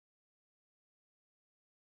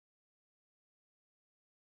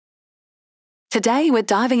Today, we're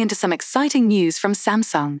diving into some exciting news from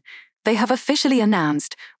Samsung. They have officially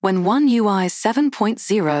announced when One UI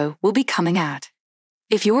 7.0 will be coming out.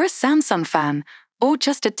 If you're a Samsung fan or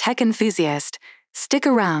just a tech enthusiast, stick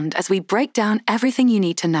around as we break down everything you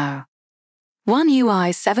need to know. One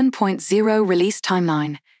UI 7.0 release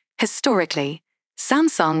timeline. Historically,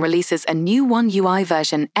 Samsung releases a new One UI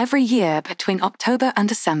version every year between October and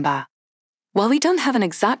December. While we don't have an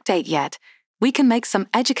exact date yet, we can make some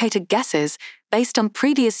educated guesses based on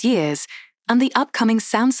previous years and the upcoming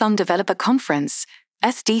Samsung Developer Conference,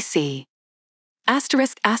 SDC.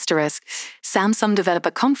 Samsung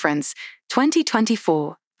Developer Conference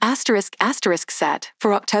 2024 set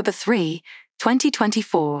for October 3,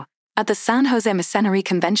 2024 at the San Jose Mercenary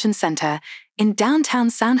Convention Center in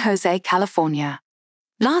downtown San Jose, California.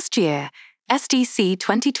 Last year, SDC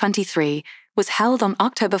 2023 was held on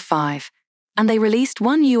October 5, and they released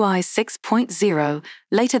One UI 6.0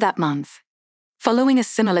 later that month. Following a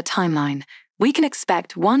similar timeline, we can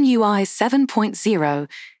expect One UI 7.0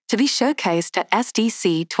 to be showcased at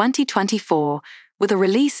SDC 2024 with a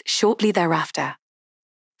release shortly thereafter.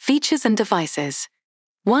 Features and devices.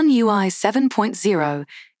 One UI 7.0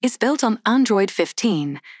 is built on Android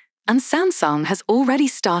 15, and Samsung has already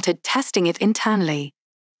started testing it internally.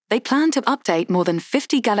 They plan to update more than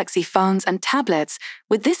 50 Galaxy phones and tablets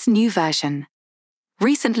with this new version.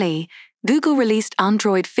 Recently, Google released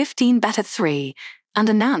Android 15 Beta 3 and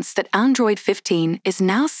announced that Android 15 is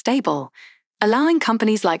now stable, allowing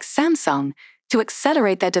companies like Samsung to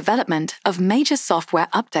accelerate their development of major software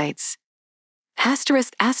updates.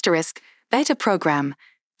 Beta program.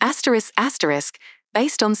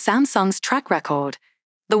 Based on Samsung's track record,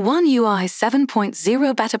 the One UI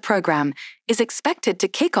 7.0 beta program is expected to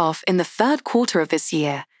kick off in the third quarter of this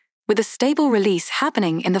year, with a stable release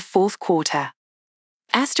happening in the fourth quarter.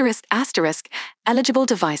 Eligible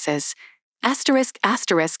devices.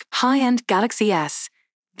 High-end Galaxy S,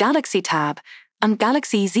 Galaxy Tab, and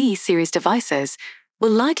Galaxy Z series devices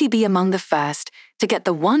will likely be among the first to get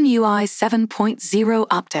the One UI 7.0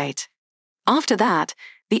 update. After that,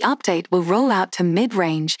 the update will roll out to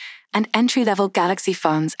mid-range and entry-level Galaxy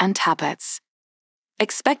phones and tablets.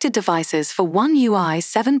 Expected devices for One UI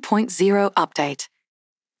 7.0 update.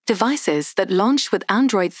 Devices that launched with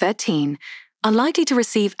Android 13 are likely to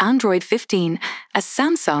receive Android 15, as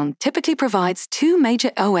Samsung typically provides two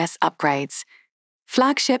major OS upgrades.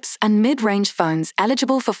 Flagships and mid-range phones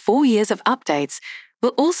eligible for 4 years of updates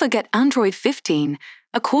will also get Android 15,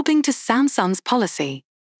 according to Samsung's policy.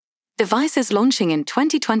 Devices launching in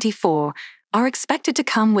 2024 are expected to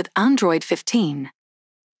come with Android 15.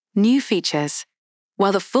 New features.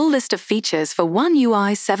 While the full list of features for One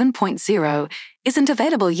UI 7.0 isn't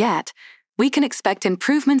available yet, we can expect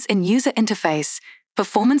improvements in user interface,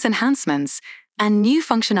 performance enhancements, and new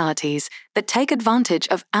functionalities that take advantage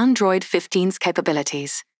of Android 15's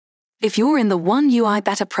capabilities. If you're in the One UI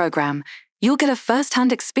beta program, you'll get a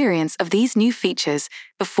first-hand experience of these new features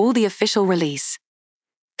before the official release.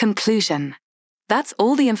 Conclusion. That's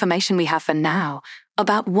all the information we have for now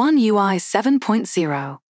about One UI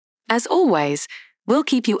 7.0. As always, we'll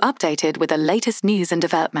keep you updated with the latest news and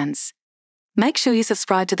developments. Make sure you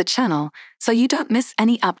subscribe to the channel so you don't miss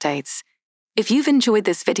any updates. If you've enjoyed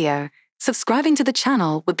this video, subscribing to the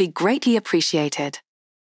channel would be greatly appreciated.